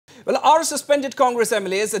Well, our suspended Congress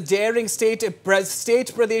MLAs are daring State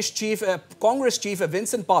Pradesh Chief, Congress Chief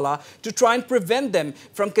Vincent Pala to try and prevent them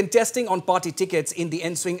from contesting on party tickets in the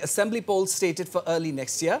ensuing assembly polls slated for early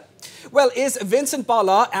next year. Well, is Vincent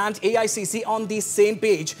Pala and AICC on the same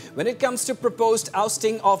page when it comes to proposed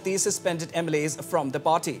ousting of the suspended MLAs from the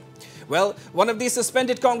party? Well, one of the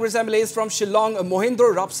suspended Congress MLAs from Shillong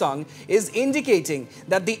Mohendro Rapsang is indicating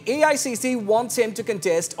that the AICC wants him to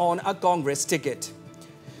contest on a Congress ticket.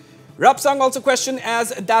 Rapsang also questioned as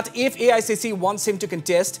that if AICC wants him to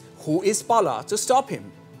contest, who is Pala to stop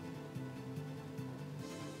him?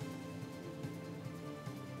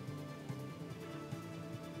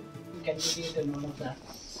 Candidate and all of that.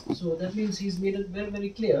 So that means he's made it very, very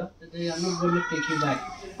clear that they are not going to take you back,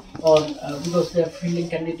 or because they are fielding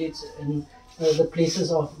candidates in the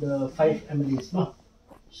places of the 5 MLAs. No.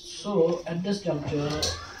 So at this juncture,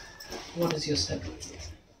 what is your step?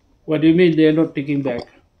 What do you mean they are not taking back?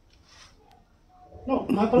 No,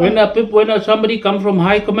 when somebody come from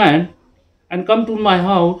high command and come to my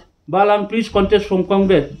house, Balang, please contest from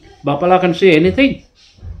Congress. Bapala can say anything.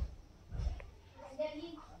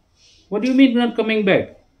 What do you mean not coming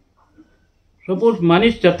back? Suppose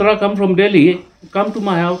Manish Chatra come from Delhi, come to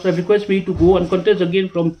my house and request me to go and contest again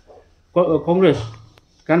from Congress.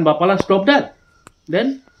 Can Bapala stop that?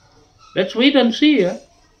 Then let's wait and see. Yeah?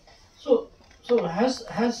 So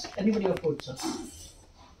has anybody approached us?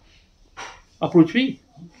 Approach me?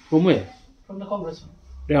 From where? From the Congress.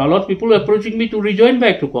 There are a lot of people approaching me to rejoin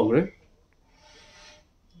back to Congress.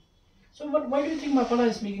 So why do you think Bapala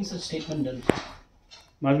is making such statement then?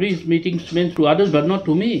 Must be his meetings meant to others but not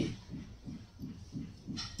to me.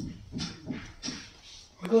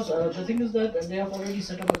 Because the thing is that they have already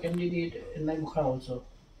set up a candidate in Meghalaya also.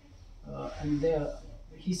 And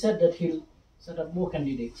he said that he'll set up more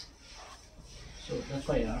candidates. So that's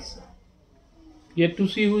why I asked. Yet to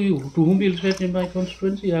see to whom he'll set in my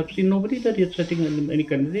constituency. I've seen nobody that he's setting any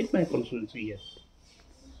candidate in my constituency yet.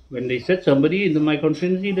 When they set somebody in my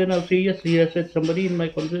constituency, then I'll say yes, he has set somebody in my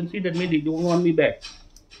constituency, that means they don't want me back.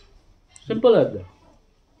 Simple as that.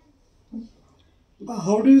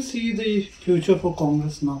 How do you see the future for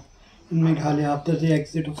Congress now in Meghalaya after the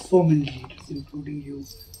exit of so many leaders, including you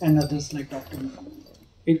and others like Dr.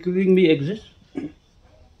 Including me exist?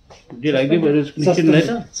 Did I give a resignation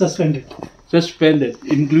letter? Suspended. Suspended.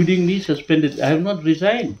 Including me suspended. I have not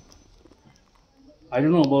resigned. I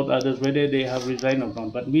don't know about others whether they have resigned or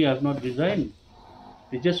not, but me I have not resigned.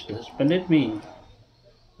 They just suspended me.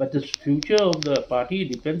 But the future of the party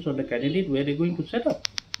depends on the candidate where they're going to set up.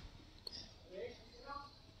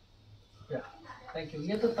 Yeah. Thank you.